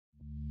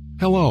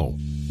Hello.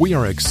 We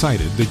are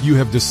excited that you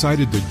have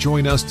decided to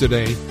join us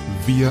today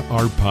via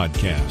our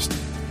podcast.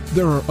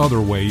 There are other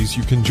ways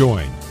you can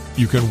join.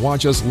 You can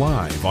watch us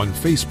live on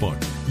Facebook,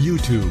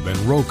 YouTube, and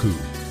Roku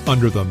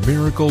under the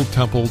Miracle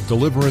Temple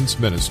Deliverance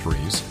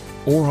Ministries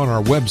or on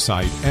our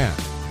website at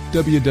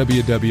www.mtdm.org.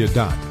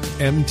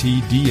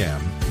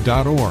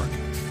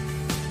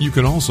 You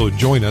can also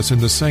join us in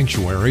the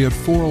sanctuary at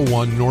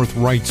 401 North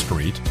Wright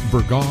Street,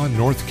 Burgaw,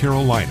 North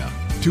Carolina,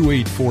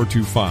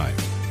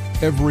 28425,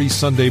 every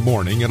Sunday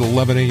morning at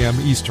 11 a.m.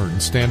 Eastern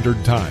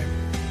Standard Time,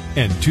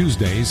 and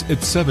Tuesdays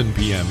at 7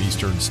 p.m.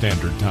 Eastern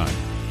Standard Time.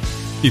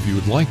 If you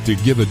would like to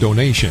give a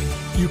donation,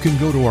 you can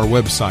go to our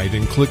website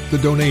and click the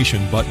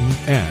donation button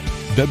at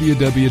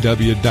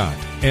www.mtdm.org.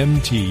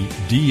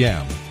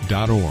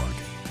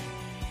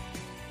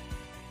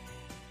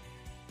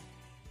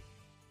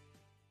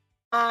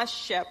 My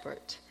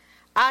shepherd,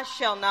 I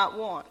shall not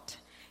want.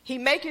 He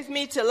maketh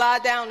me to lie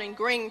down in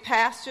green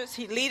pastures.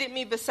 He leadeth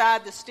me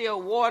beside the still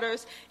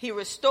waters. He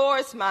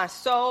restores my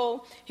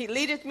soul. He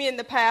leadeth me in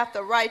the path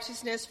of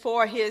righteousness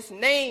for his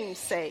name's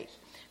sake.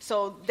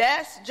 So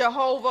that's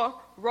Jehovah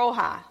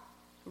Rohi.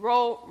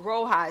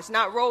 Rohi. It's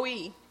not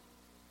Roi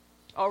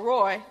or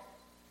Roy.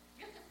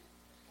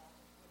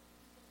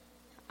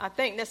 I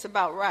think that's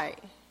about right,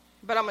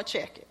 but I'm going to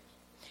check it.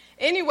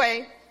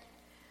 Anyway,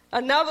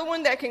 another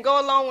one that can go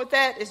along with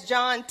that is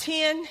John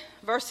 10,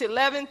 verse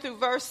 11 through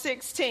verse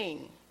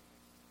 16.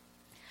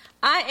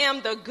 I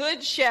am the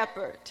good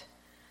shepherd.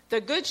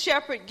 The good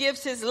shepherd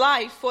gives his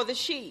life for the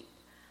sheep.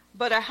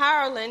 But a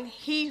hireling,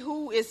 he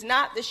who is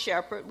not the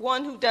shepherd,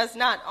 one who does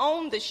not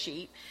own the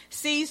sheep,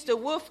 sees the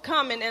wolf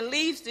coming and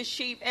leaves the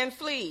sheep and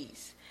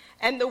flees.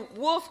 And the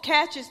wolf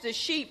catches the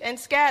sheep and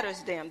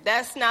scatters them.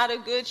 That's not a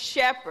good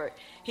shepherd.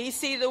 He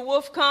see the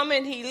wolf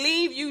coming, he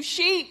leave you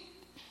sheep.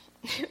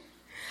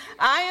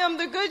 I am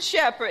the good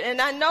shepherd,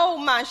 and I know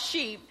my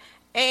sheep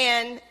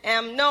and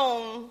am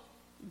known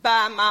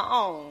by my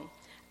own.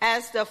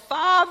 As the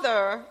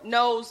Father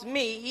knows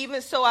me,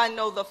 even so I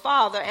know the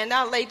Father, and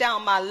I lay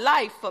down my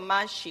life for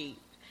my sheep.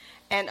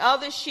 And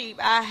other sheep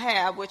I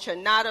have which are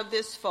not of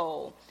this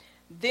fold.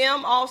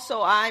 Them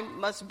also I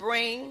must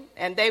bring,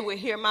 and they will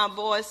hear my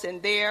voice,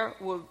 and there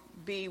will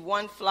be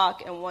one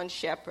flock and one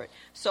shepherd.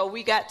 So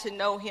we got to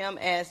know him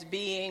as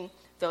being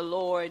the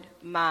Lord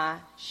my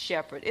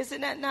shepherd.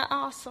 Isn't that not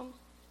awesome?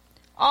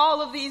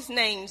 All of these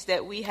names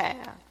that we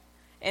have,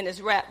 and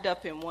it's wrapped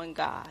up in one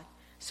God.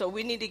 So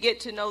we need to get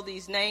to know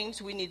these names.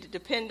 We need to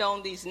depend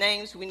on these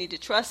names. We need to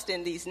trust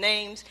in these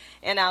names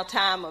in our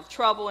time of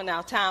trouble, in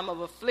our time of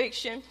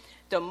affliction.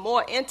 The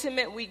more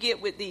intimate we get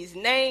with these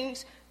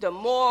names, the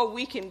more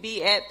we can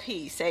be at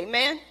peace.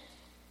 Amen?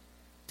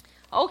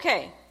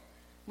 Okay,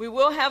 we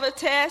will have a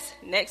test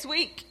next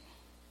week.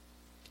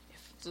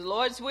 If the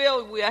Lord's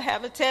will, we'll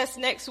have a test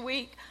next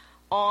week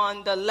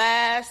on the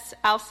last,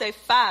 I'll say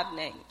 5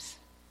 names.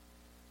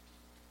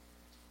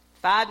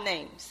 5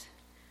 names.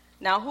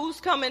 Now, who's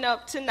coming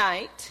up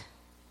tonight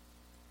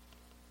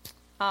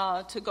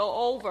to go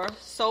over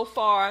so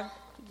far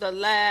the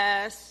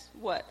last,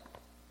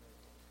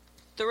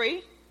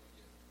 3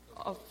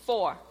 or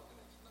 4?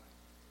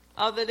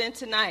 Other than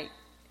tonight.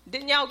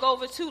 Didn't y'all go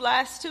over 2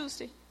 last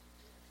Tuesday?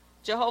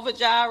 Jehovah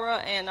Jireh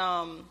and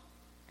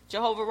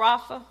Jehovah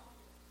Rapha?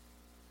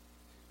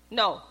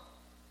 No.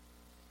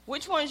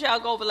 Which ones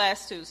y'all go over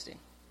last Tuesday?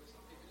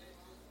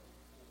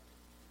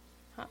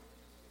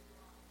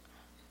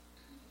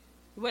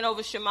 Went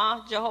over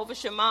Shema, Jehovah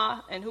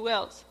Shema, and who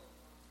else?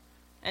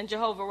 And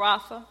Jehovah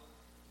Rapha.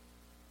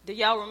 Do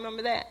y'all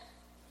remember that?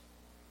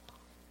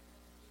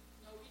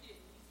 No,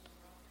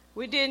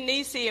 we did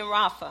Nisi and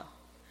Rapha.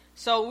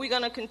 So we're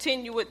going to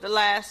continue with the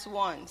last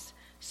ones.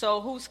 So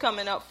who's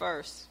coming up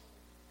first?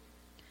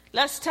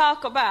 Let's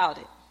talk about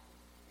it.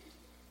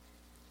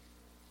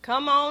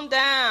 Come on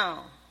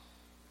down.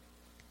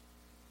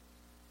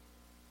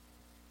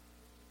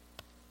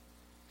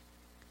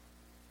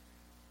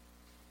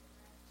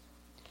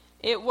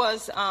 It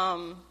was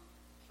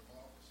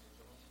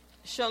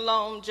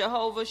Shalom,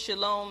 Jehovah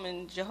Shalom,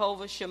 and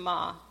Jehovah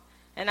Shema.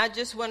 And I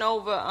just went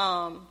over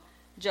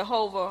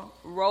Jehovah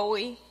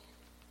Rohi,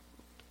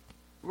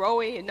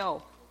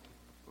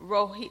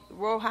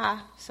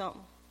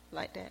 something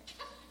like that.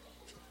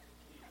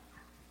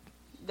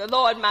 The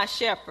Lord my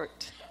shepherd.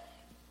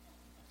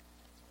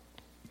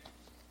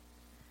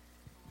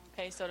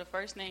 Okay, so the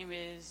first name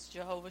is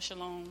Jehovah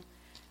Shalom.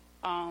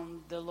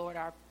 The Lord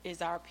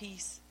is our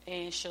peace,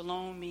 and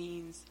Shalom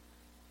means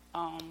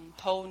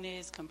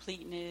wholeness,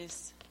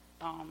 completeness,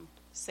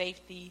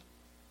 safety,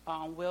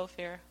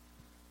 welfare.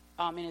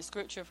 And the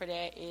scripture for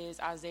that is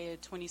Isaiah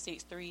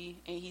 26:3,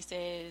 and he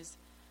says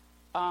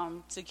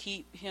to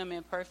keep him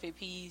in perfect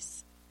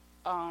peace,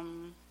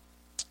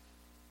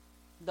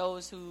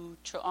 those who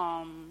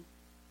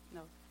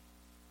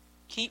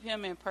keep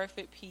him in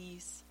perfect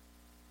peace.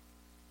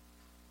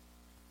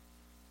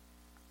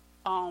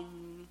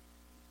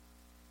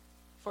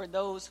 For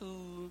those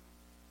who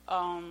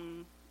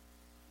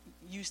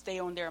you stay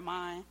on their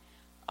mind.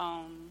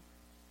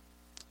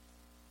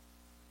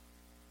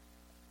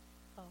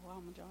 Why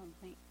am I drawing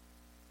a blank?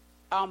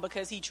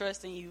 because he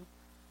trusts in you.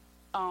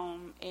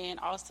 And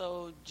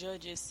also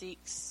Judges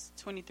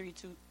 6:23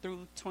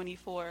 through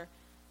 24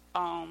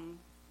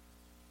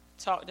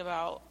 talked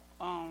about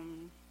oh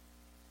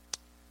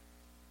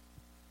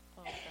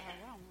God,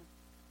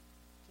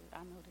 I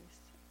know this.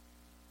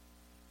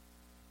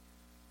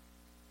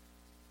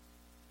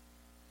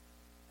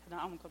 No,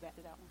 I'm gonna go back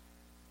to that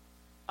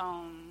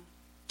one.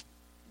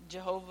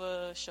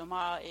 Jehovah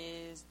Shammah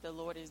is the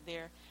Lord is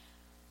there,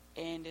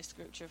 and the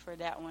scripture for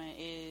that one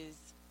is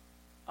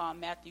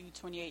Matthew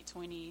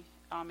 28:20,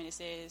 and it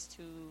says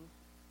to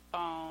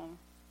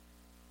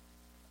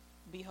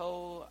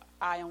behold,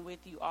 I am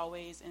with you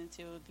always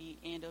until the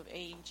end of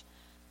age.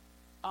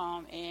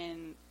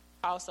 And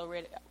I also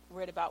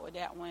read about with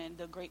that one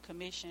the Great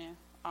Commission,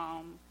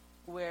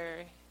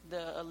 where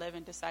the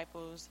 11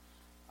 disciples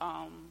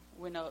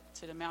went up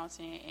to the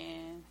mountain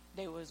and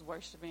they was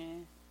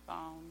worshiping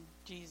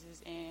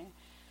Jesus, and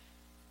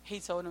he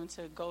told them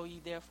to go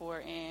ye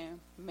therefore and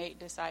make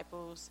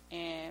disciples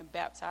and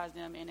baptize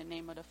them in the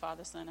name of the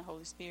Father, Son, and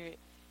Holy Spirit,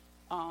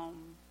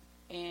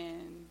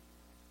 and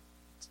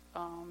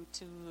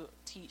to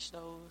teach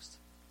those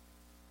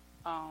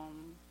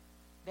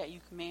that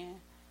you command.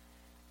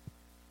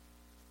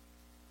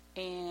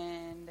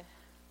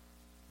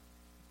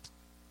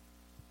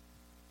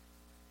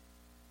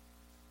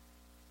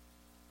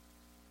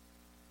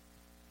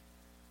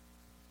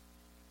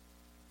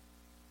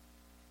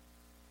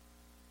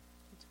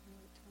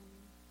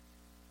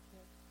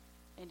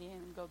 And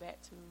then go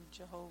back to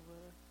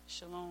Jehovah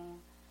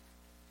Shalom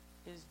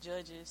is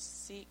Judges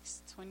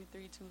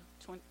 6:23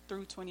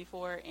 through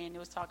 24, and it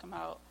was talking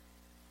about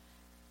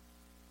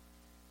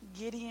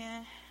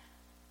Gideon,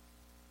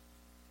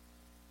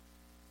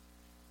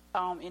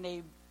 and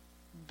they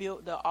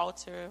built the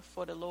altar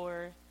for the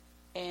Lord,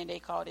 and they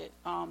called it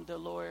the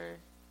Lord's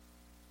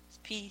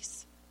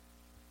Peace.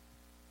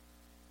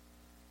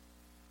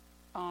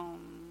 Yeah,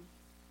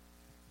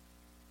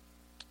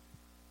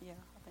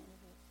 I think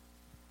that's it.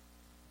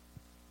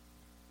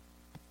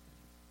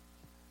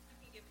 You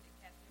can give it to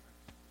Kathy.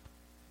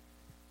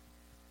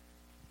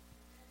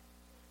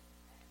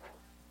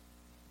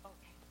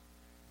 Okay.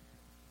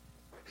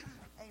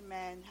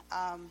 Amen.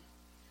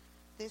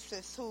 This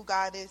is who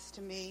God is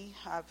to me.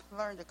 I've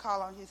learned to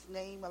call on his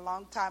name a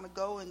long time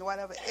ago in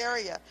whatever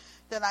area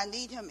that I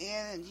need him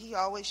in, and he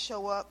always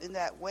show up in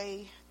that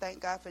way. Thank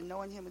God for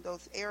knowing him in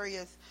those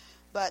areas.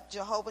 But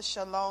Jehovah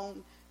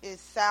Shalom is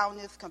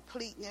soundness,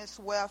 completeness,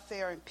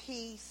 welfare, and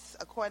peace,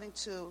 according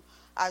to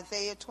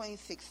Isaiah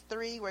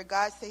 26:3, where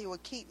God said he will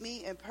keep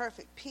me in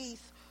perfect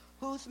peace,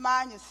 whose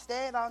mind is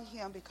stayed on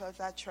him because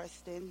I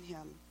trust in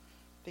him.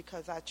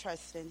 Because I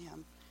trust in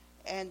him.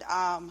 And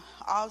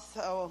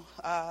also,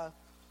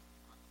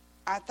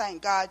 I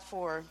thank God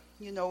for,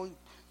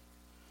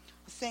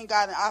 seeing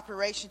God in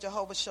Operation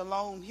Jehovah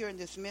Shalom here in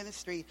this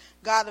ministry.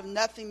 God of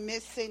nothing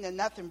missing and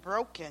nothing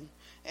broken.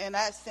 And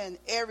that's in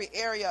every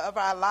area of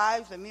our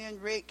lives. And me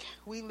and Rick,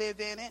 we live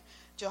in it.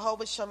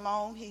 Jehovah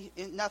Shalom, he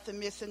nothing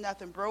missing,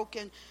 nothing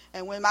broken.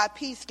 And when my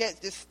peace gets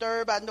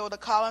disturbed, I know to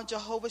call on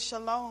Jehovah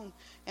Shalom.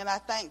 And I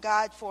thank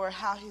God for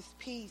how his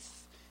peace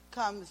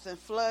comes and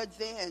floods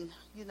in,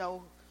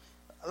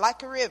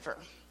 like a river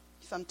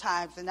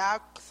sometimes. And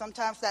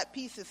sometimes that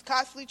peace is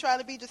constantly trying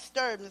to be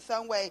disturbed in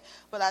some way.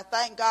 But I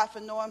thank God for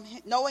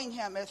knowing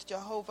him as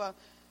Jehovah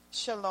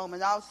Shalom.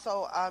 And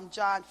also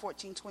John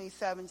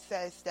 14:27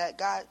 says that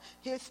God,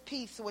 his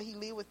peace will he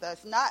leave with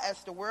us, not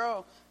as the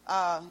world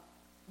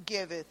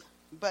giveth,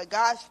 but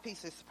God's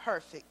peace is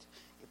perfect.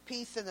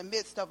 Peace in the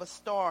midst of a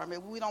storm.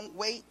 And we don't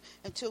wait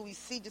until we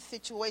see the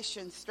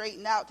situation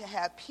straighten out to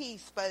have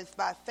peace, but it's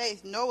by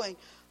faith, knowing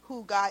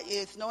who God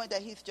is, knowing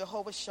that he's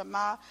Jehovah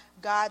Shammah.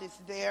 God is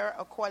there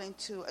according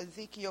to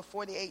Ezekiel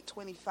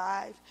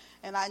 48:25,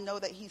 and I know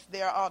that he's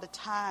there all the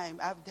time.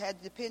 I've had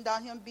to depend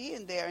on him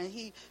being there, and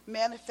he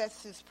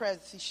manifests his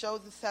presence. He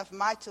shows himself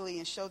mightily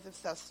and shows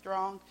himself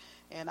strong,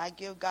 and I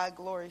give God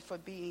glory for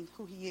being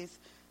who he is.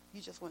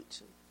 You just want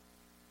to.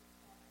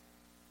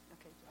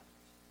 Okay.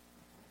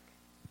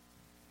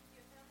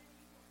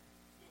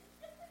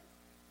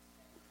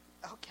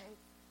 Okay.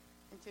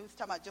 He was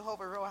talking about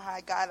Jehovah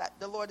Rohi, God,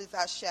 the Lord is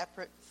our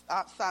shepherd,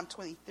 Psalm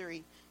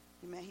 23.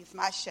 Amen. He's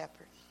my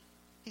shepherd.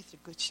 He's a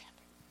good shepherd.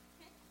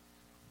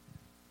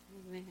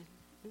 Amen.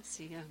 Let's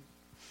see.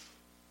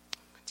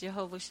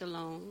 Jehovah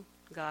Shalom,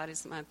 God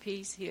is my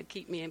peace. He'll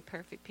keep me in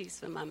perfect peace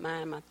for my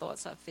mind. My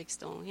thoughts are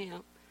fixed on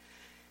him.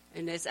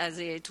 And that's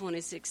Isaiah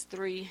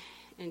 26:3.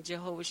 And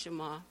Jehovah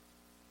Shammah,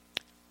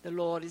 the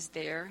Lord is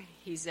there.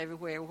 He's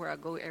everywhere where I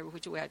go, every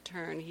which way I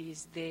turn,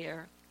 he's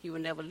there. He will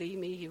never leave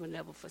me. He will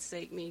never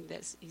forsake me.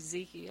 That's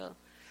Ezekiel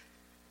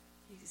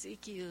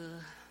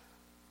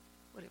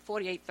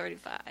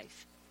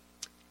 48:35.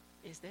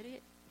 Is that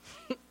it?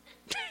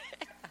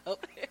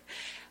 Let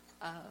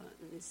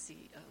me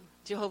see.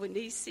 Jehovah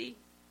Nisi,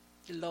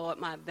 the Lord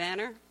my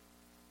banner.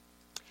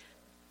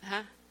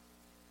 Huh?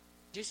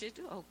 You should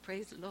do. Oh,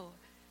 praise the Lord.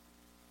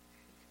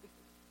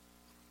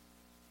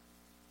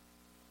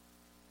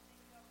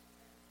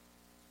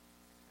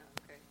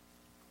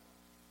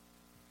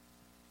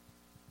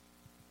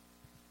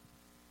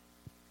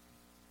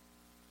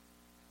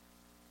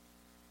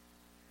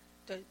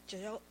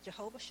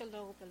 Jehovah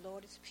Shalom, the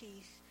Lord is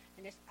peace,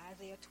 and that's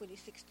Isaiah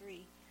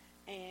 26:3.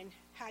 And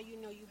how you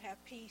know you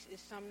have peace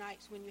is some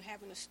nights when you're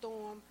having a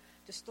storm,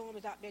 the storm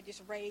is out there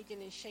just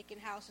raging and shaking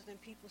houses,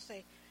 and people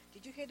say,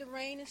 "Did you hear the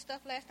rain and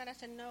stuff last night?" I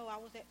said, "No, I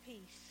was at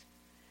peace."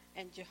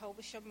 And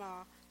Jehovah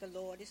Shammah, the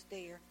Lord is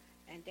there,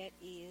 and that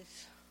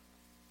is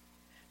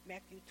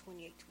Matthew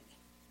 28:20.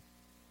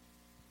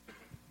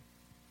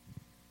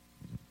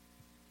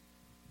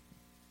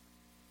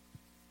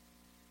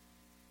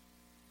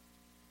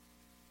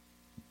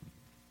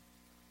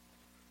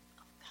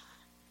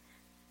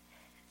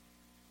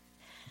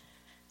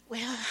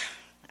 Well,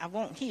 I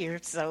won't hear,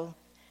 so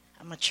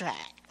I'm going to try.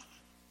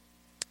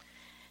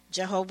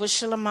 Jehovah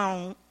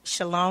Shalom,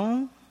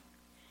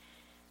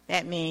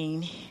 that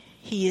means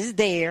he is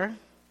there.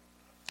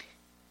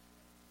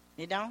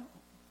 You don't?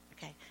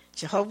 Okay.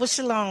 Jehovah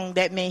Shalom,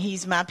 that means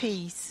he's my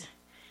peace.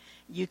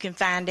 You can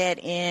find that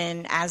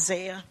in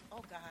Isaiah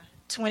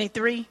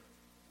 23.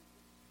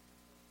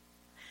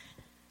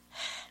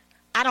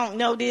 I don't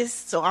know this,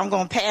 so I'm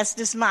going to pass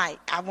this mic.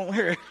 I won't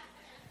hear.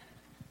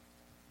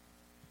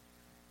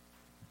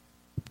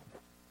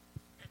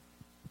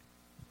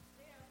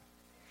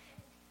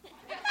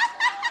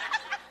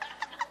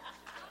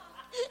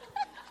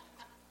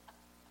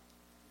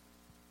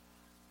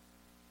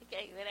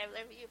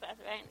 Whatever you,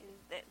 Pastor Ryan,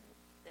 is that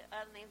the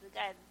other names of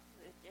God,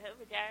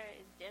 Jehovah Jireh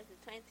is Genesis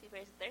 20,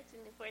 verses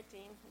 13 to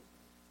 14.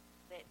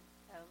 That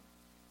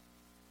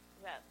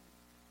about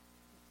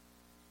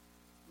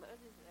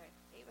Moses or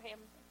Abraham,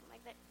 something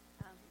like that.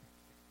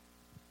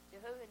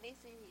 Jehovah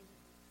Nissi is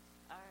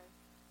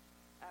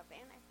our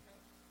banner.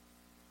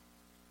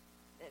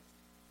 That's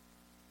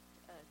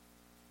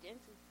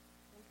Genesis.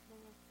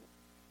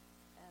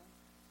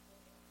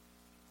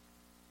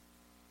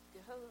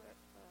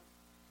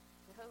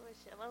 Jehovah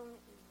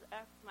Shalom is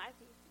my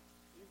peace.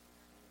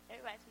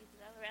 Everybody's peace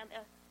is all around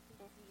us.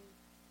 He's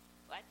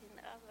watching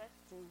all of us.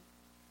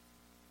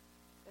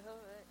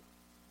 Jehovah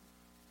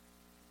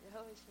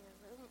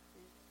Shalom is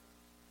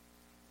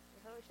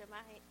Jehovah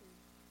Shammah is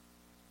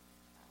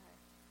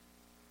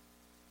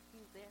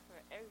he's there for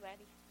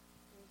everybody.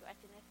 He's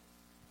watching us.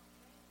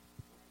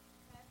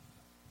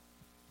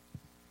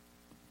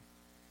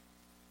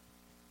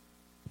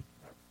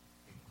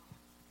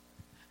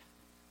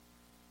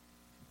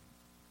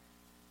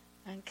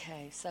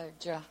 Okay, so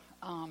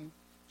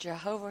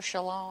Jehovah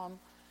Shalom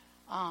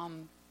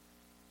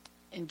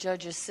in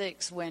Judges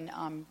 6 when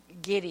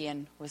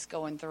Gideon was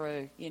going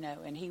through,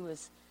 and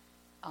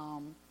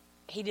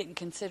he didn't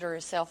consider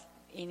himself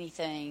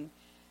anything,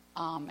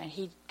 and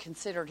he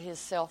considered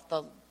himself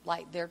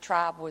their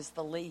tribe was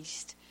the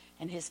least,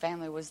 and his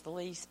family was the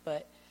least,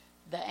 but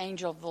the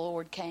angel of the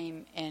Lord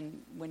came,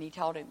 and when he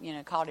called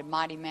him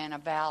mighty man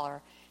of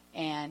valor,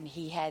 and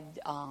he had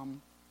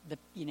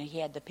he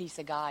had the peace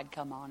of God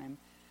come on him.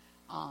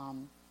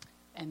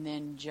 And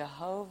then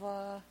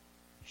Jehovah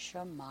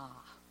Shammah.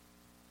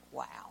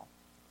 Wow.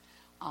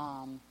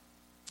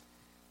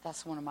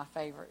 That's one of my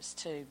favorites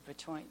too,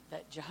 between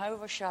that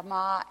Jehovah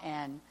Shammah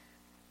and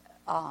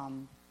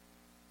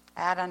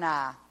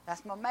Adonai.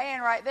 That's my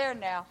man right there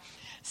now.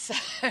 So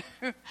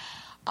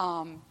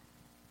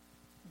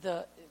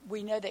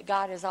we know that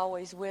God is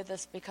always with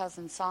us because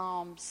in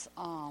Psalms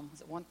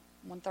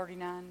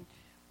 139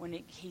 when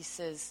he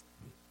says,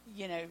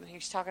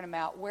 he's talking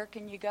about where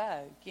can you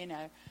go?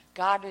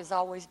 God has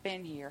always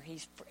been here.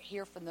 He's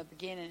here from the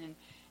beginning,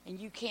 and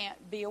you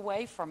can't be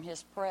away from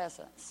his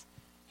presence.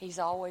 He's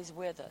always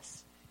with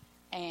us.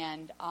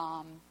 And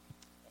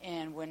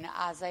when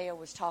Isaiah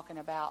was talking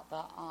about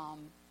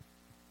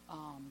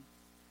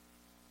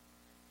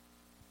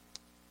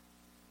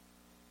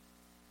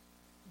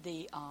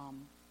that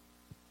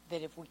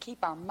if we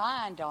keep our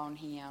mind on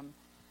him,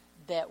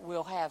 that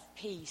we'll have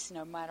peace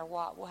no matter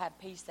what. We'll have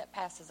peace that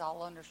passes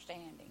all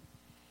understanding.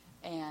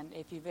 And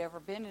if you've ever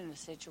been in a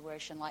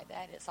situation like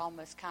that, it's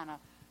almost kind of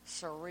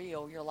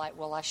surreal. You're like,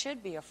 well, I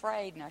should be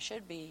afraid and I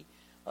should be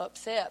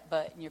upset,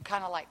 but you're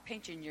kind of like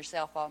pinching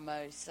yourself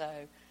almost. So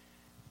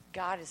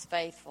God is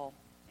faithful.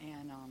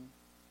 And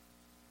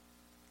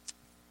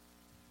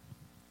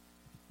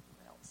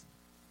what else?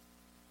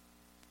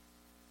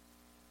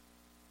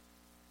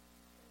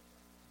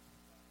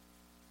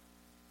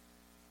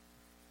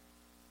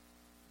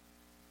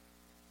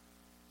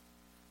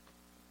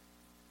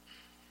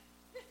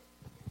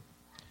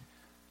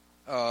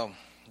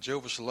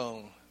 Jehovah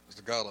Shalom is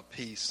the God of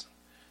peace.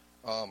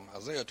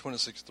 Isaiah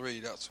 26:3,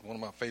 that's one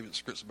of my favorite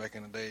scriptures back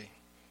in the day.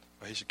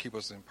 He should keep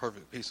us in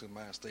perfect peace of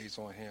mind, stays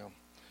on him.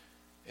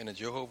 And the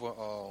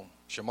Jehovah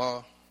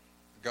Shammah,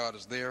 God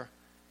is there.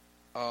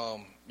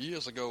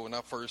 Years ago when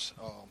I first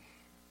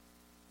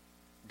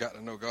got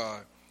to know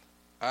God,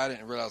 I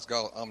didn't realize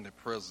God was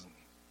omnipresent.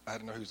 I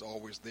didn't know he was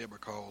always there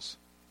because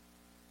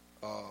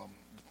the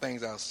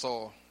things I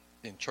saw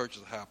in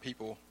churches, how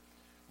people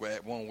were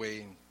at one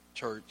way in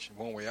church,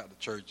 one way out the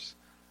church.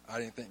 I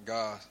didn't think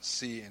God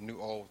see and knew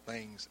all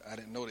things. I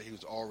didn't know that he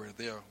was already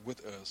there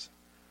with us.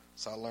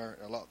 So I learned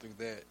a lot through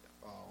that,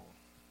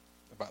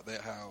 about that,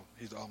 how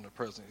he's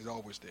omnipresent. He's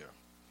always there.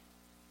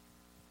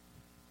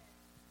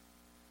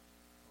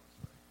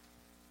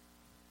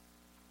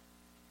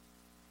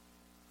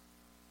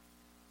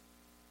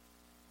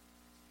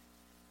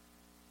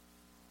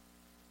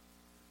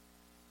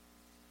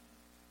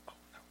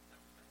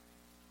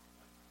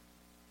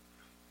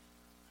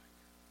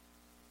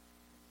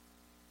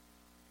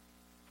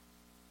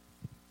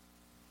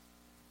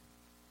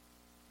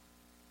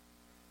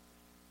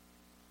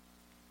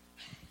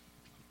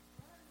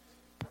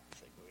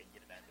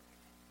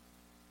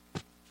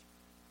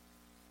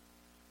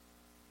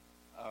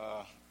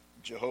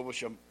 Jehovah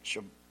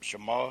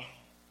Shammah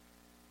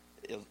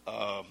is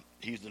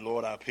he's the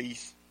Lord our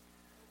peace.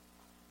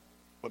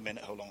 Wait a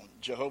minute, hold on.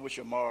 Jehovah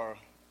Shammah,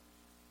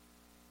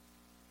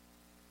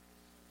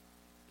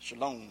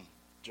 Shalom.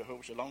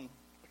 Jehovah Shalom.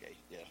 Okay,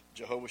 yeah.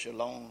 Jehovah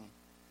Shalom.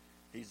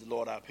 He's the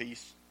Lord our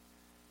peace.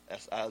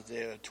 That's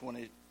Isaiah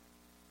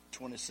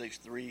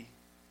 26:3.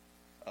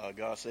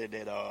 God said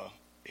that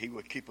he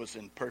would keep us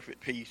in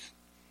perfect peace.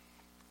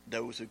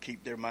 Those who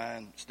keep their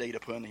mind stayed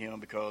upon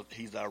him, because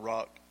he's our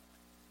rock.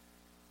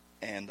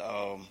 And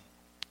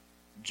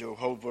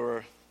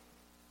Jehovah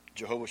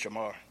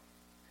Shammah.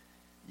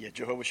 Yeah,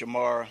 Jehovah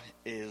Shammah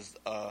is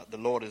the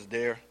Lord is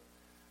there.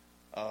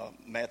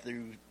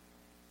 Matthew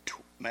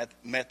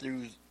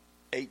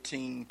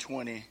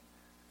 18:20.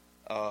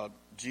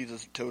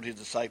 Jesus told his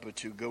disciples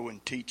to go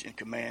and teach and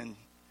command.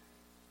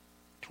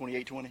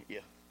 28:20.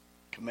 Yeah,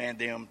 command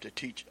them to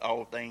teach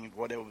all things,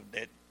 whatever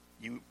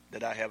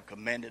that I have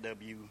commanded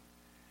of you,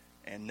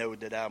 and know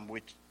that I'm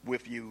with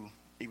you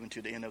even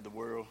to the end of the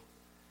world.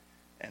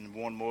 And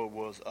one more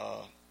was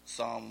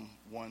Psalm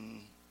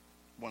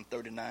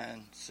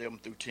 139,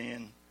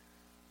 7-10.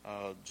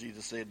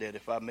 Jesus said that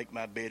if I make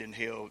my bed in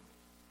hell,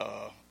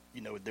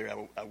 there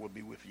I will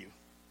be with you.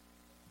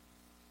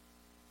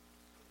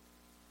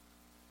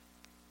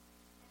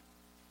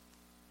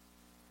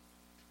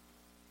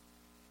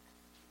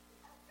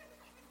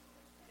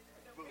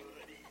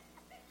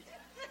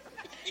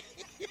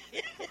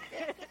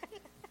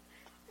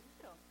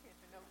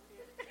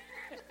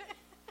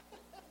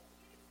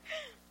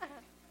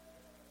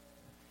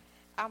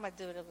 I'm going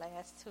to do the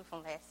last two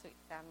from last week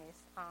that I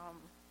missed.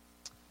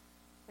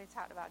 We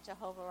talked about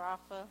Jehovah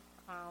Rapha,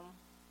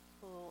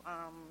 who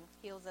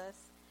heals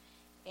us,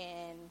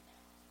 in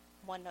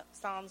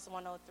Psalms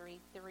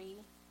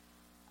 103:3.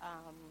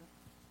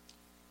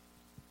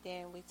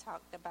 Then we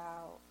talked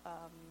about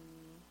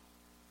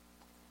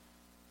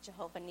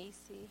Jehovah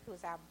Nissi,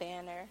 who's our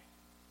banner,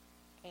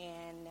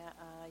 and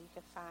you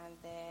can find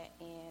that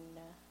in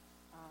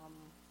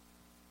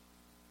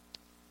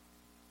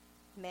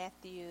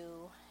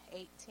Matthew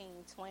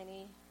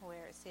 18:20,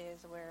 where it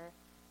says, where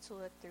 2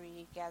 or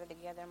 3 gather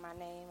together in my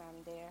name,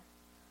 I'm there.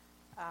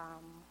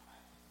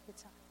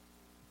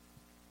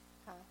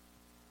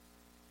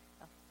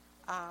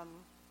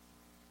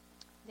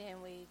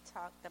 Then we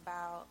talked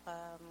about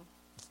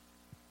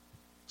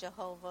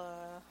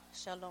Jehovah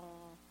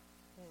Shalom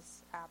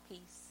is our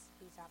peace.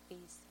 He's our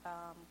peace.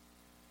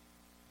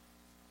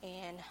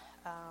 And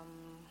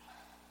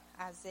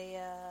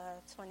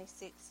Isaiah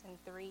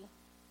 26:3,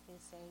 he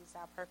says he's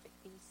our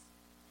perfect peace.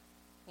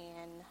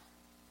 And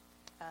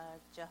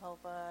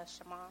Jehovah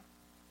Shammah,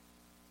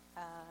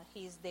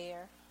 he's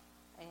there,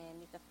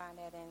 and you can find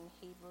that in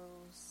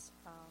Hebrews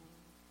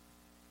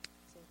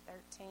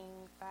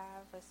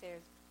 13:5. It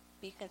says,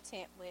 be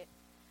content with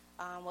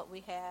what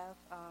we have.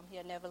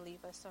 He'll never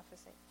leave us or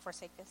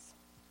forsake us.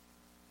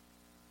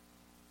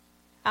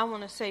 I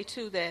want to say,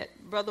 too,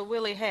 that Brother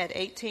Willie had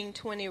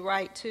 18:20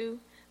 right, too,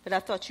 but I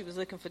thought you was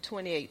looking for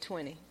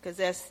 28:20,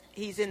 because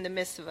he's in the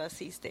midst of us.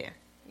 He's there.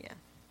 Yeah.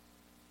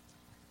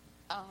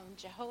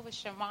 Jehovah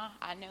Shammah,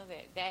 I know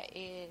that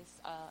is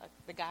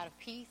the God of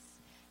peace.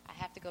 I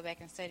have to go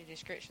back and study the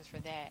scriptures for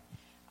that.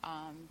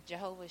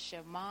 Jehovah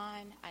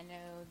Shammah, I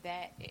know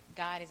that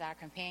God is our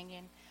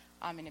companion.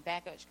 In the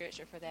backup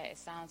scripture for that is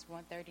Psalms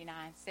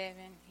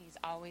 139:7. He's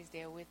always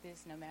there with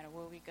us no matter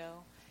where we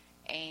go.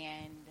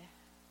 And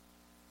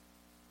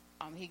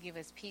he gives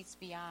us peace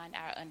beyond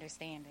our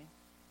understanding.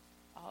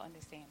 All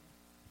understanding.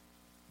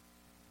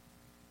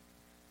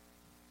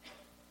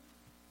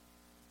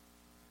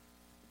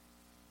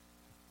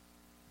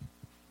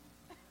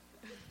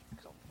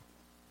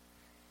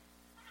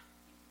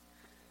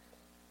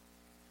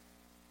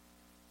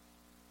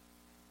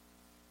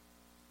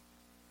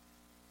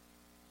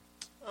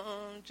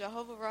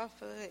 Jehovah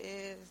Rapha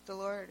is the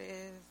Lord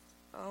is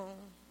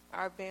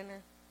our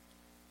banner.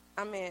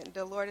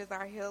 The Lord is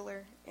our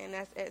healer, and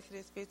that's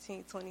Exodus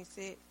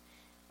 15:26.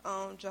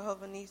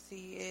 Jehovah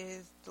Nissi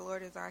is the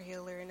Lord is our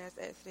healer, and that's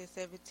Exodus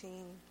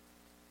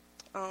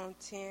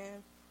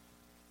 17:10.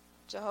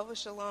 Jehovah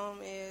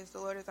Shalom is the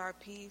Lord is our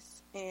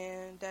peace,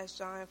 and that's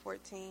John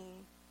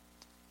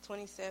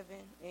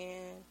 14:27.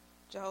 And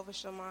Jehovah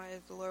Shammah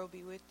is the Lord will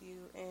be with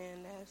you,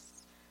 and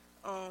that's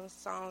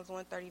Psalms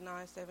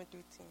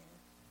 139:7-10.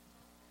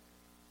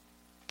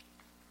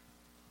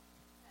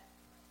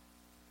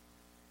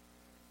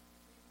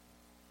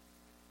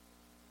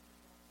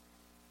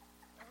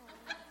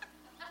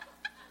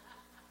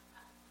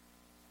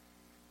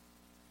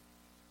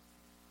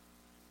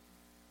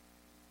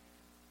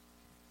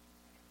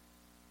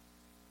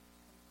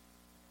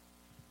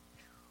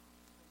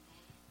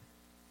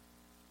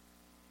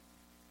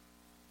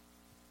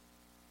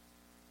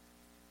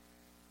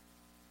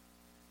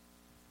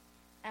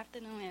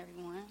 Afternoon,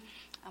 everyone.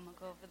 I'm gonna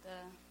go over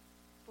the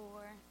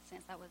 4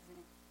 since I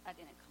didn't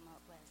come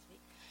up last week.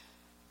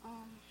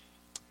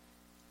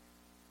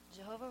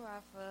 Jehovah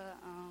Rapha,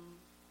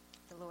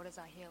 the Lord is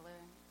our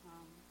healer,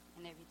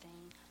 and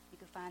everything. You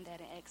can find that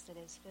in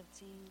Exodus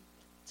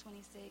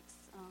 15:26.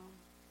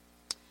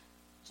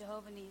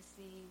 Jehovah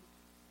Nissi,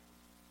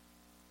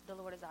 the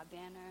Lord is our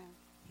banner.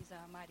 He's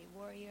our mighty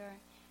warrior.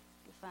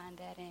 You can find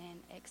that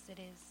in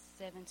Exodus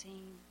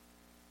 17.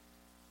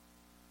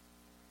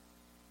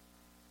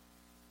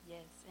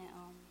 Yes, and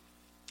I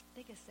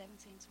think it's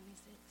 17:26, if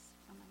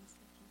I'm not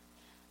mistaken.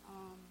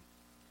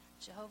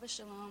 Jehovah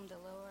Shalom, the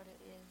Lord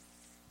is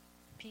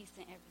peace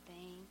in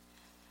everything.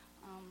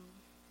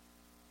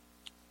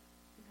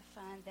 You can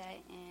find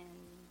that in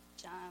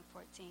John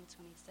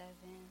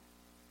 14:27,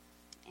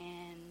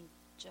 and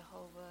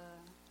Jehovah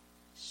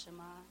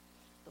Shema,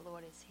 the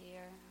Lord is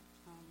here.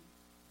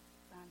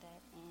 Find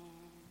that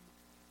in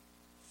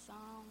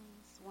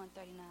Psalms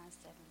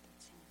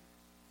 139:7-10.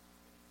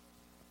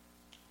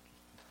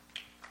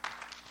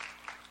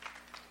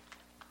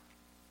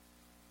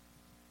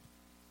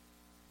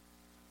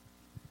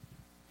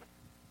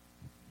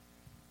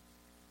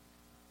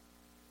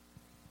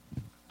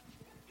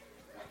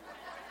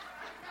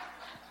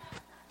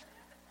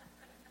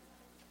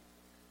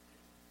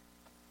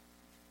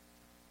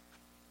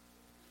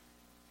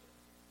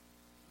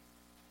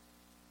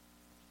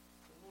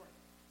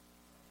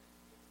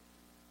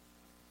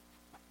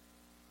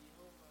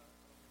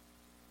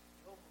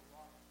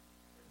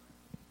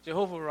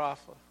 Jehovah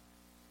Rapha,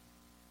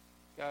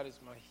 God is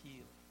my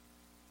healer.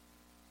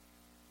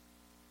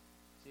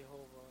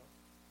 Jehovah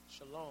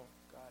Shalom,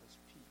 God is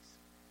peace.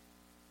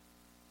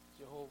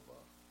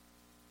 Jehovah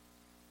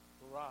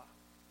Ra,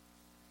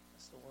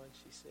 that's the one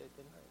she said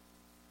tonight.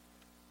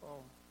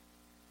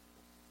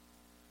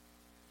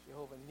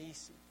 Jehovah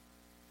Nissi,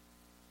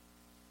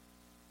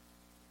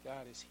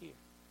 God is here,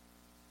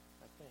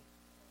 I think.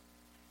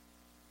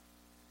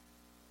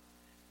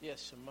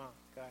 Yes, Shema,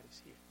 God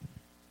is here.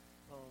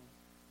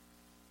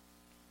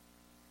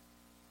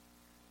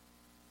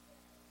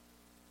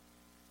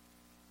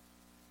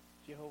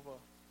 Jehovah,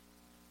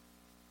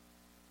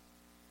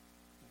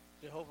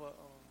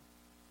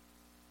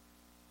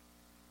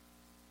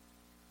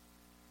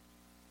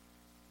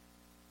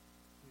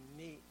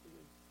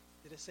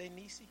 did it say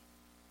Nisi?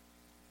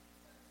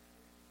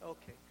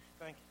 Okay,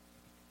 thank you.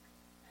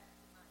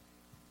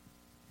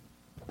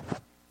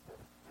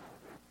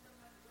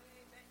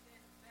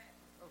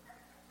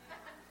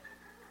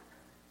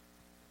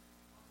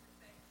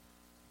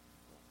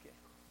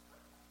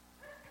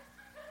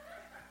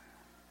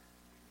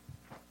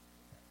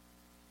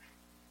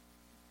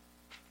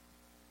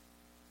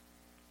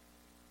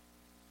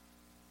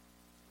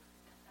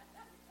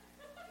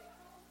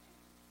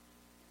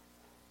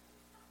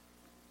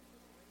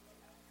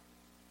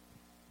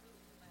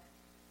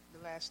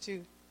 Last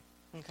two.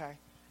 Okay.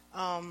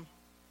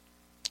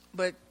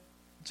 But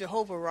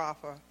Jehovah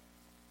Rapha,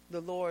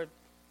 the Lord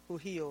who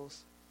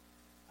heals,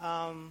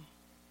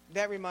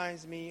 that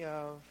reminds me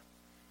of,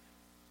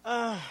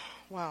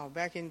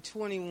 back in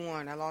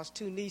 21, I lost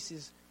 2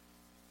 nieces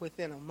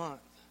within a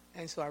month.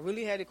 And so I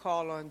really had to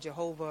call on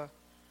Jehovah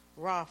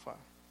Rapha,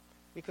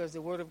 because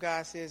the Word of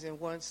God says in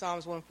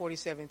Psalms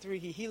 147:3,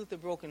 He healeth the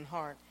broken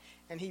heart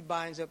and He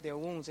binds up their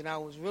wounds. And I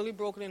was really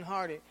broken and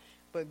hearted,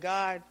 but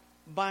God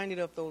binding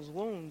up those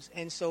wounds.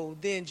 And so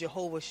then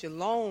Jehovah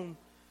Shalom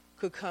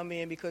could come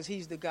in, because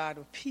He's the God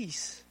of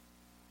peace.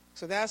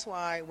 So that's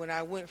why when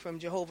I went from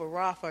Jehovah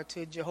Rapha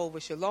to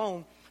Jehovah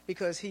Shalom,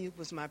 because He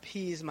is my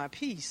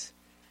peace.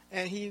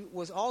 And He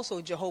was also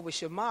Jehovah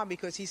Shema,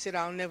 because He said,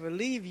 I'll never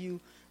leave you,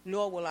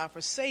 nor will I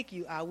forsake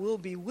you. I will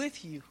be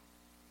with you.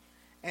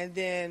 And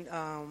then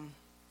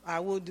I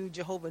will do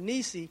Jehovah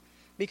Nissi,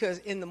 because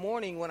in the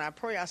morning when I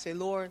pray, I say,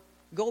 Lord,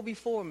 go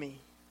before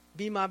me,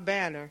 be my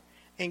banner,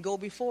 and go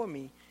before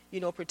me.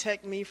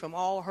 Protect me from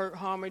all hurt,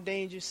 harm, or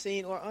danger,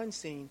 seen or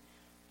unseen.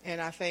 And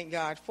I thank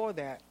God for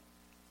that.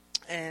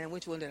 And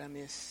which one did I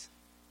miss?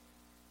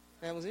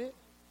 That was it?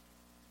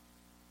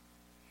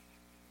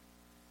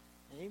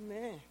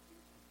 Amen.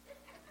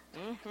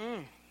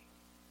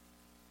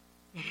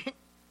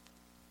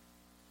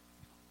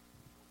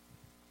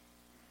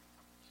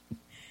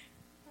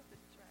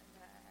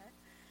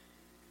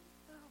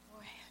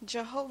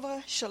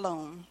 Jehovah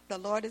Shalom, the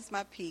Lord is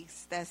my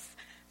peace. That's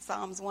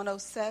Psalms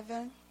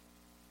 107,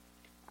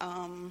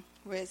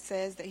 where it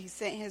says that He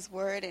sent His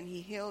word and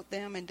He healed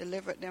them and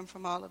delivered them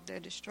from all of their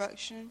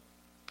destruction.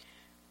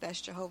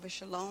 That's Jehovah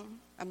Shalom.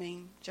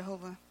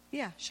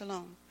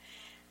 Shalom.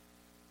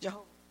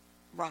 Jehovah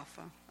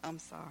Rapha, I'm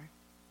sorry.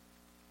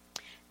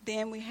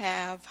 Then we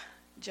have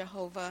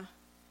Jehovah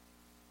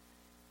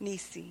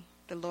Nissi,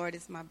 the Lord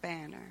is my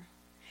banner.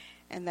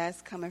 And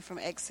that's coming from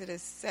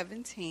Exodus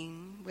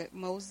 17 with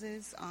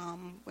Moses,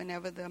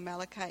 whenever the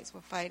Amalekites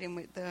were fighting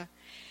with the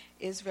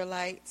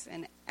Israelites.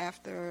 And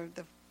after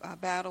the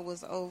battle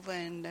was over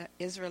and the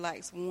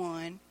Israelites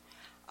won,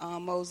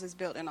 Moses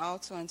built an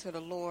altar unto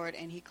the Lord,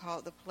 and he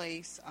called the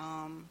place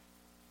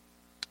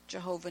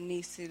Jehovah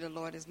Nissi, the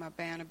Lord is my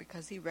banner,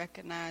 because he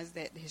recognized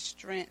that his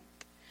strength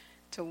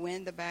to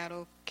win the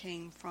battle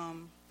came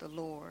from the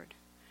Lord.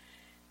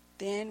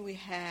 Then we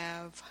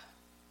have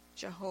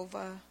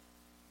Jehovah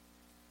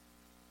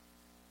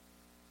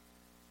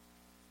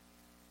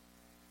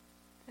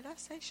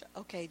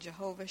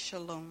Jehovah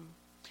Shalom.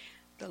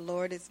 The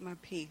Lord is my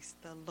peace.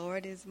 The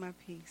Lord is my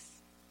peace.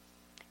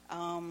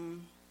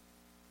 And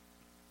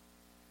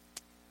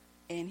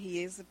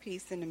he is a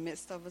peace in the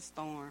midst of a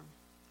storm.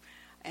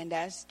 And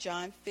that's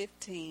John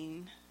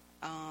 15,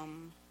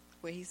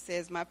 where he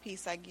says, my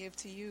peace I give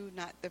to you,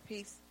 not the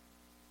peace.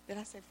 Did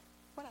I say,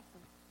 what I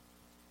said?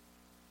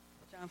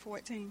 John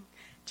 14?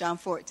 John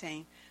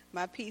 14.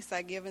 My peace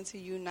I give unto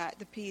you, not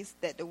the peace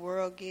that the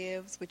world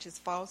gives, which is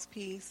false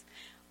peace,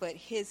 but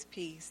his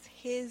peace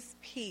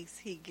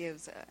he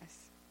gives us.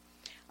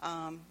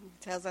 He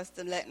tells us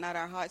to let not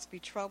our hearts be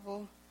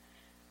troubled,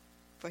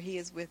 for he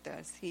is with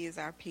us. He is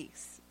our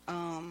peace.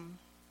 And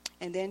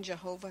then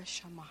Jehovah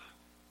Shammah.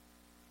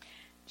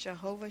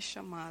 Jehovah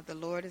Shammah, the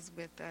Lord is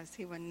with us.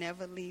 He will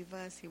never leave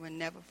us. He will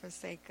never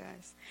forsake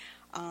us.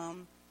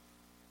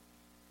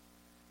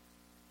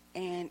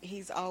 And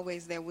he's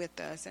always there with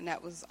us. And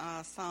that was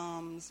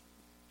Psalms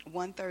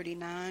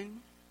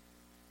 139,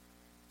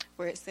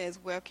 where it says,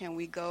 where can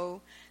we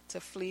go to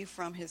flee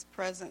from his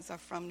presence or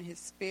from his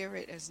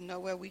spirit? There's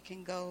nowhere we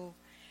can go.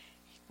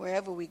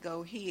 Wherever we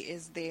go, he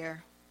is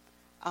there.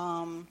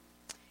 And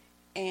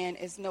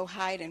it's no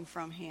hiding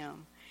from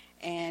him.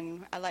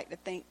 And I like to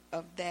think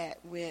of that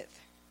with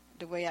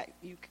the way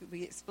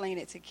we explain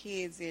it to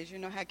kids is, you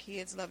know how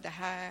kids love to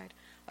hide,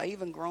 or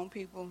even grown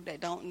people that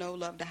don't know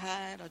love to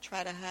hide or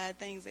try to hide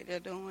things that they're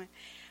doing.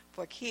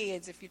 For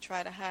kids, if you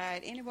try to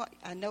hide, anybody,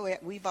 I know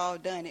it, we've all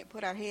done it,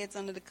 put our heads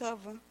under the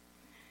cover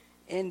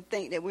and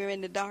think that we're in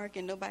the dark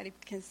and nobody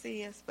can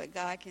see us, but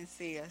God can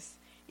see us,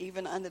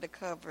 even under the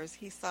covers.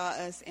 He saw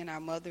us in our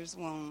mother's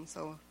womb.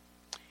 So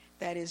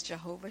that is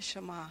Jehovah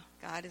Shammah.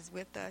 God is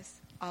with us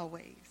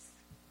always.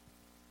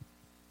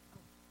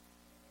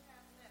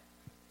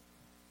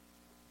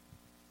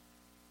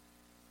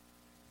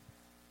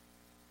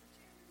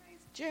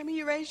 Jeremy,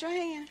 you raised your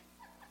hand.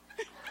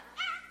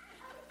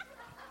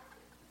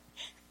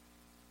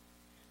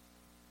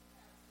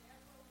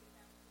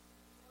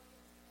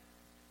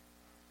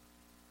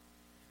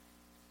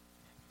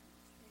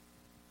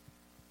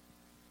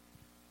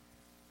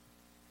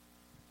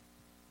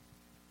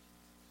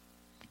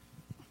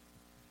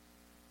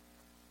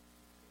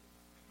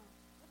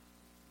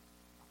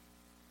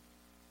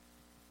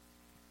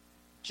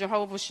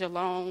 Jehovah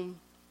Shalom,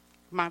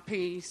 my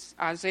peace.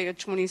 Isaiah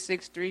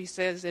 26:3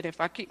 says that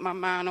if I keep my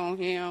mind on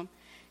him,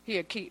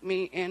 he'll keep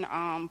me in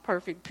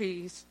perfect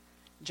peace.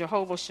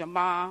 Jehovah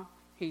Shammah,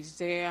 he's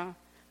there.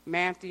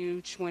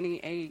 Matthew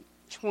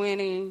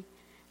 28:20.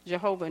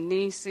 Jehovah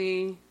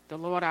Nissi, the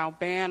Lord our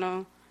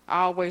banner.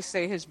 I always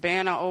say his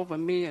banner over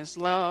me is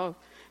love.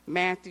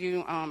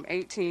 Matthew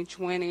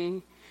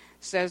 18:20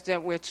 says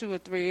that where two or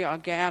three are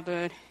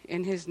gathered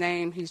in his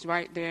name, he's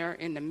right there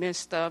in the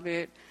midst of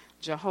it.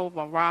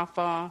 Jehovah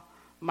Rapha,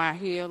 my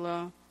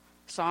healer.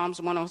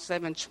 Psalms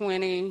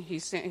 107:20, he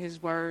sent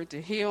his word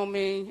to heal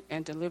me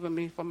and deliver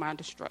me from my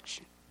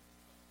destruction.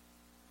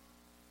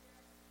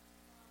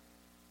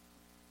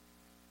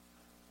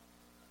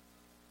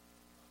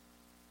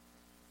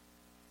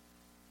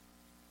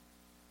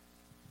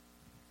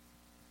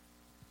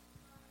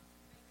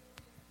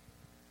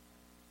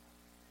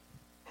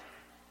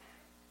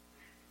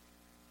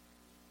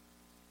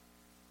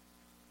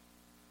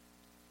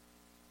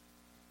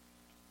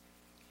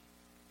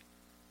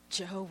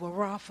 Jehovah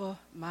Rapha,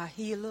 my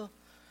healer.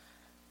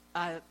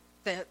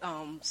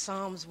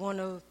 Psalms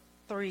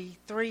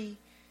 103:3,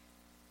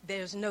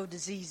 there's no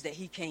disease that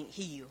he can't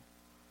heal.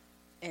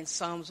 And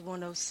Psalms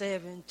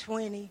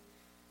 107:20,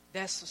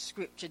 that's a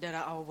scripture that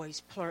I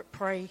always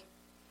pray.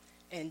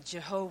 And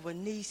Jehovah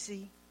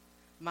Nissi,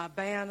 my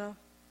banner.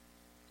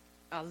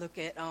 I look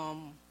at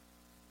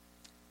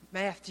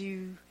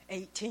Matthew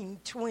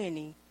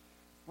 18:20,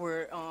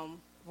 where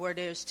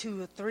there's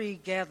two or three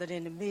gathered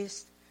in the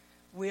midst.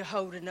 We're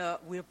holding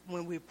up,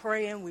 when we're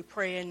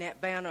praying that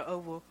banner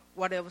over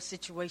whatever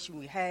situation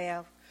we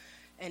have.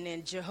 And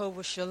then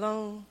Jehovah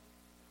Shalom,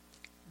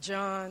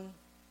 John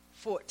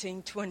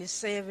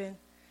 14:27,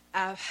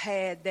 I've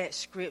had that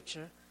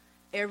scripture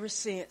ever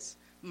since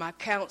my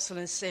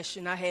counseling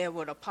session I had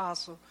with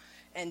Apostle,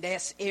 and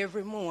that's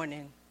every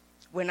morning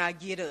when I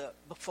get up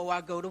before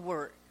I go to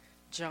work,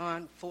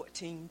 John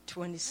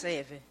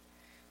 14:27.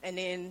 And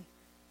then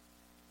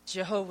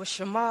Jehovah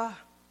Shammah,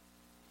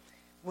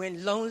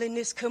 when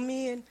loneliness come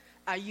in,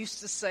 I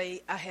used to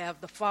say, I have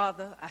the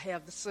Father, I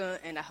have the Son,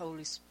 and the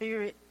Holy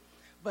Spirit.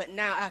 But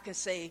now I can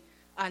say,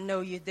 I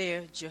know you're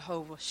there,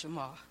 Jehovah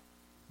Shammah.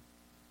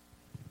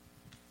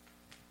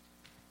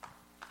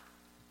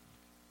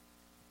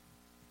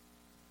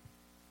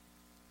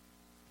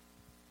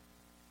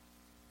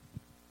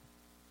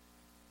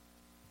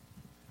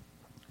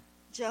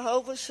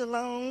 Jehovah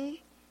Shalom.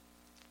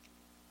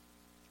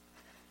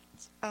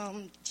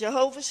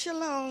 Jehovah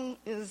Shalom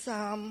is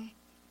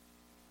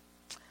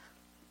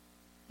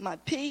my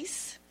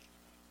peace.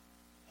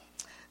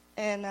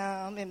 And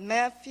in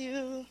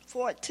Matthew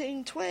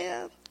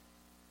 14:12,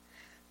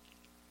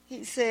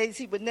 he says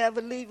he would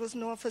never leave us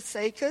nor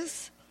forsake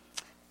us.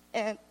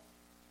 And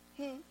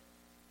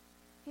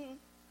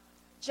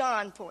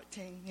John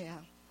 14, yeah.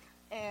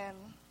 And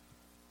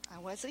I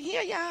wasn't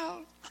here,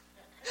 y'all.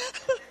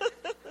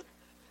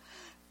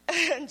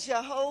 And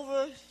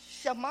Jehovah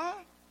Shammah,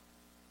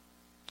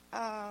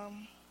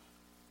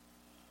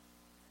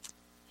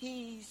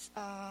 he's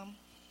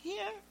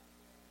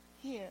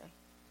here.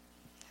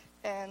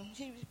 And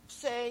he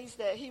says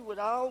that he would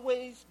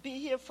always be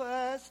here for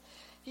us.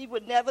 He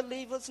would never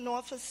leave us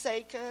nor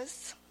forsake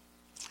us.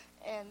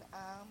 And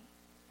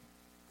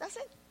that's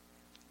it.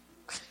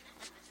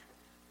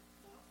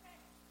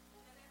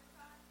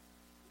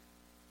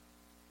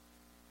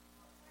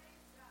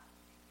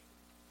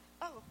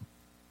 Oh.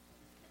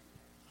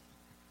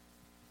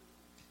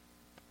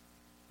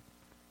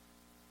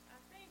 I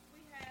think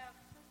we have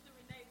Sister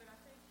Renee, but I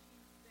think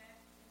she's back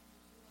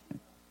in the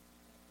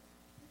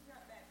she's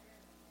not back there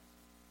anymore.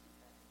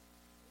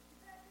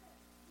 She's back there.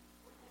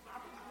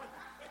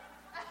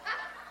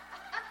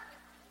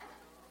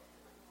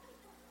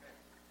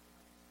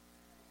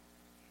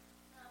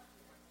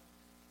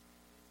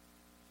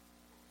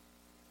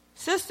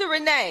 Sister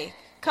Renee,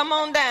 come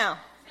on down.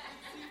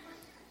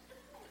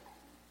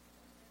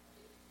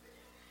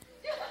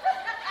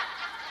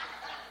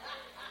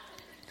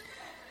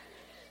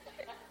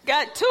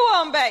 Got two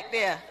of them back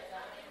there.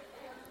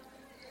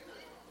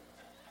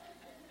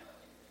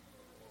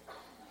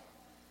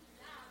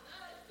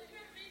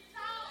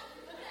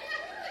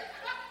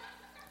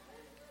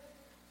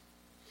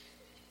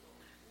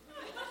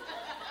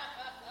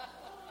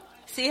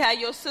 See how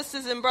your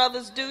sisters and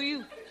brothers do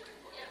you?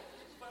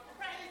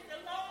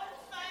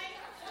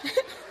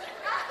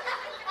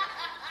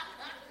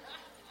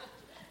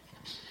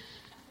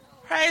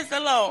 Praise the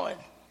Lord.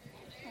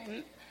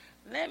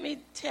 Let me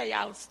tell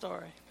y'all a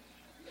story.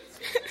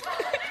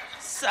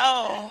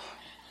 So,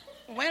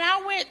 when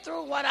I went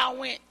through what I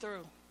went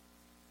through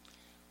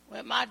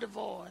with my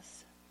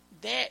divorce,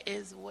 that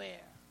is where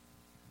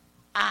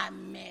I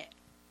met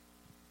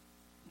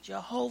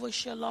Jehovah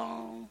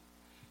Shalom,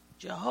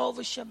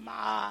 Jehovah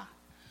Shammah,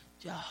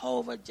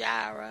 Jehovah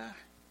Jireh,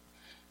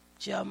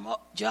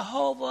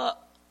 Jehovah,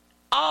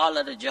 all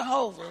of the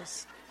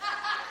Jehovahs.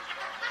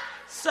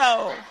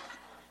 So,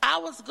 I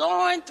was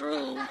going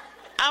through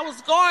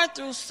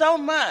so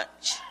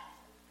much.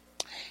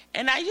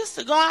 And I used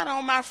to go out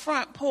on my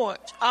front porch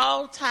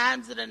all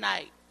times of the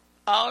night,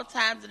 all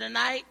times of the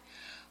night,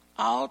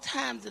 all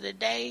times of the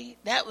day.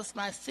 That was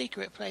my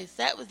secret place.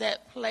 That was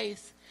that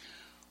place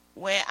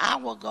where I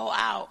would go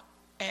out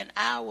and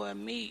I would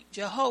meet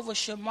Jehovah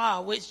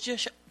Shammah, which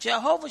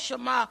Jehovah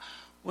Shammah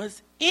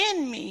was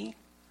in me,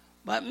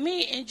 but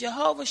me and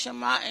Jehovah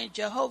Shammah and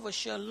Jehovah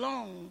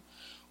Shalom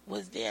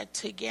was there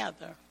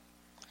together.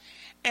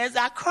 As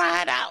I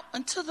cried out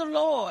unto the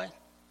Lord,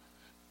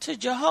 to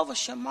Jehovah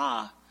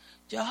Shammah,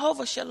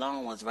 Jehovah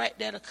Shalom was right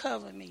there to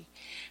cover me.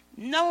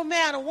 No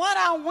matter what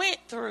I went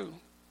through,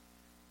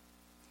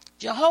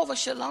 Jehovah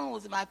Shalom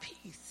was my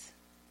peace.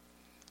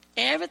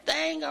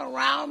 Everything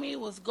around me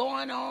was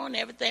going on.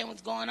 Everything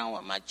was going on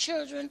with my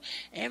children.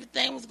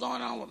 Everything was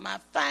going on with my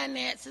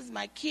finances.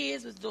 My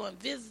kids was doing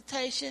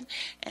visitation.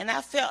 And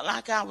I felt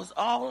like I was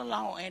all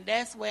alone. And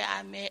that's where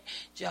I met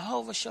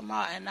Jehovah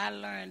Shammah. And I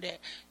learned that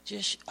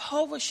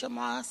Jehovah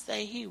Shammah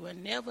say he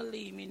would never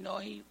leave me, nor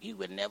he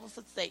would never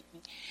forsake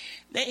me.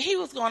 That he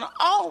was going to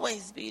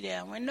always be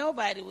there when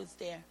nobody was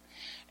there.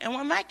 And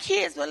when my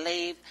kids would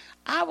leave,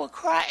 I would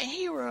cry and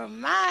he would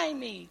remind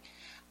me,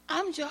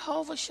 I'm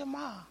Jehovah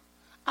Shammah.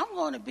 I'm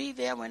going to be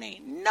there when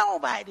ain't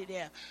nobody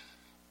there.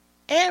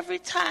 Every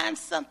time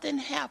something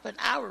happened,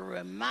 I would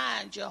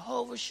remind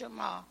Jehovah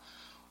Shammah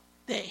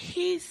that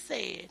he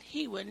said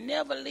he would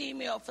never leave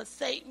me or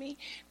forsake me,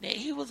 that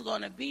he was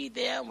going to be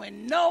there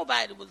when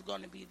nobody was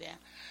going to be there.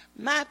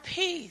 My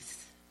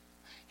peace.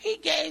 He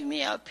gave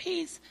me a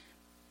peace,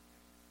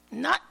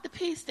 not the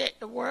peace that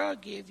the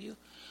world give you,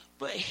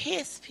 but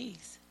his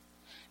peace.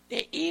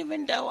 That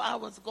even though I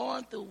was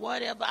going through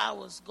whatever I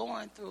was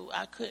going through,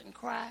 I couldn't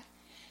cry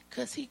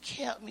because he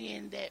kept me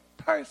in that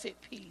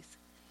perfect peace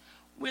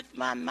with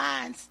my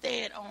mind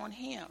stayed on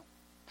him.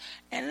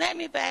 And let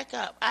me back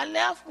up. I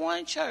left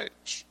one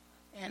church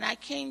and I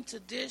came to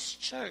this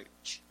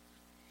church.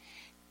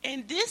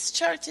 And this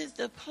church is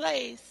the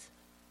place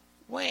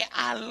where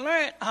I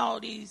learned all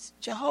these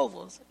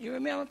Jehovahs. You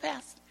remember,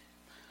 Pastor?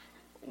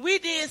 We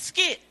did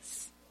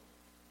skits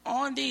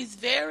on these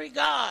very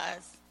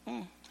gods.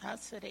 How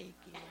should they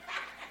give?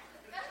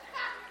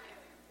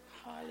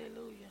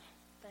 Hallelujah.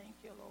 Thank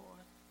you, Lord.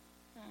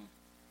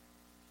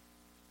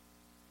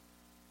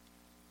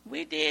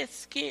 We did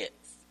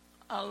skits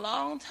a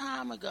long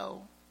time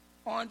ago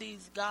on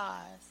these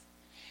gods.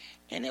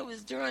 And it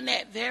was during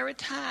that very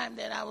time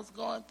that I was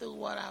going through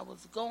what I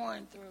was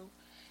going through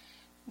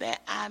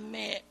that I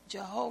met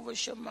Jehovah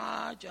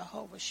Shammah,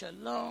 Jehovah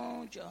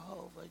Shalom,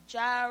 Jehovah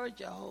Jireh,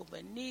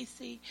 Jehovah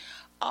Nissi.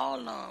 All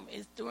of them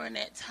is during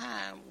that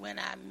time when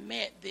I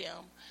met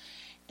them.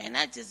 And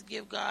I just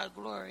give God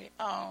glory.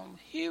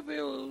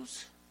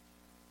 Hebrews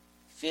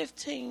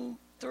 13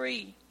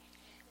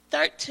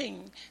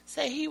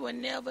 say he will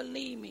never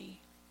leave me,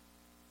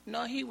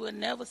 nor he will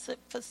never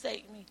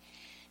forsake me.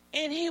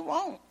 And he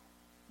won't,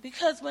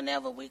 Because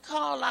whenever we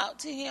call out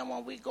to him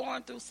when we're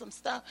going through some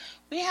stuff,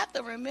 we have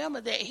to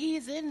remember that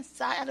he's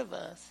inside of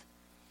us.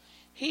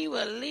 He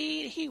will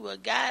lead. He will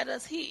guide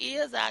us. He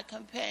is our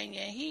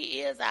companion.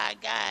 He is our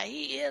guide.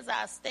 He is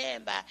our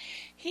standby.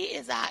 He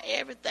is our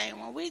everything.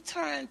 When we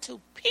turn to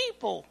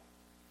people,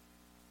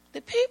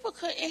 the people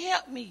couldn't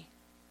help me.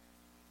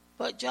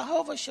 But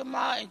Jehovah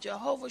Shammah and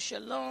Jehovah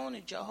Shalom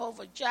and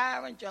Jehovah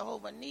Jireh and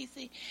Jehovah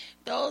Nissi,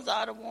 those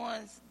are the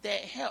ones that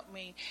helped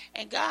me.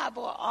 And God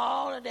brought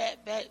all of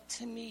that back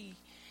to me,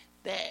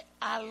 that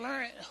I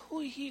learned who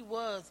he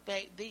was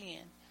back then.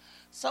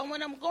 So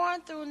when I'm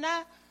going through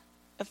now,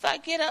 if I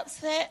get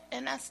upset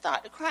and I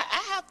start to cry,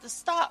 I have to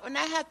stop and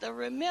I have to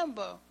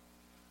remember,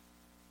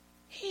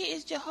 he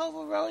is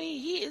Jehovah Roe.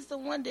 He is the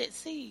one that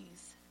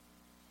sees.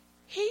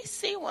 He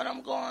see what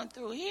I'm going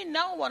through. He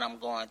know what I'm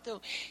going through.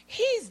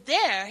 He's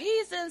there.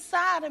 He's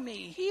inside of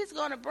me. He's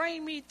going to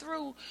bring me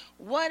through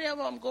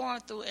whatever I'm going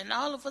through. And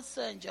all of a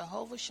sudden,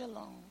 Jehovah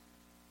Shalom,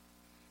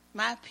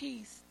 my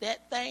peace,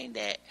 that thing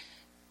that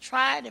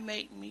tried to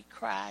make me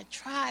cry,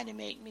 tried to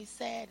make me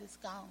sad, is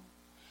gone.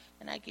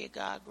 And I give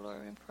God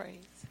glory and praise.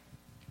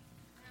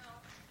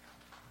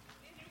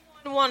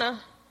 Anyone want to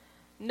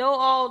know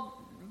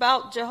all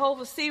about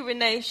Jehovah See,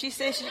 Renee? She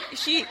says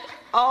she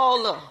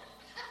all of.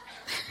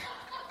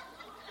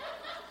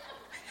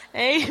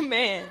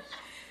 Amen.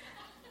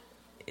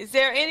 Is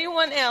there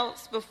anyone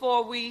else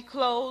before we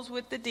close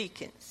with the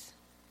deacons?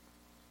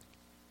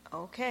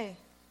 Okay.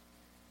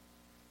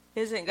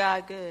 Isn't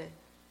God good?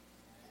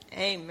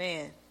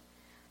 Amen.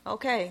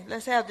 Okay,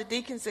 let's have the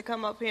deacons to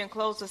come up here and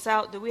close us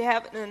out. Do we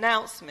have an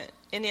announcement?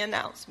 Any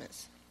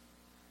announcements?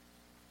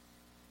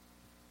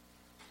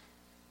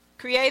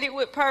 Created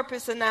with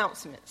Purpose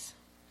announcements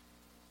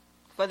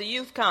for the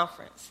youth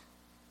conference.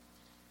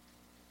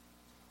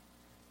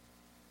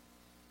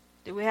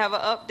 Do we have an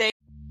update?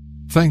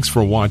 Thanks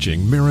for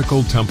watching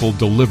Miracle Temple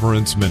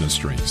Deliverance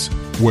Ministries,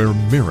 where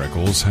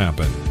miracles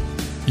happen.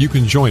 You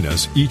can join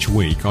us each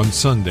week on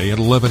Sunday at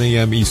 11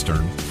 a.m.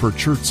 Eastern for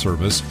church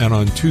service and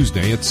on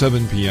Tuesday at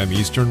 7 p.m.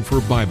 Eastern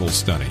for Bible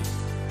study.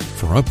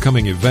 For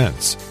upcoming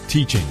events,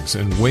 teachings,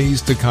 and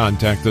ways to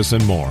contact us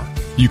and more,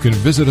 you can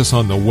visit us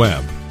on the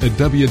web at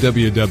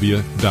www.mtdm.org.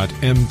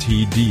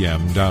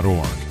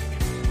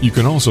 You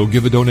can also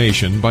give a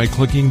donation by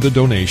clicking the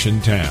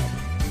donation tab.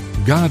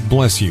 God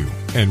bless you,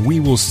 and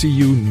we will see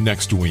you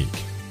next week.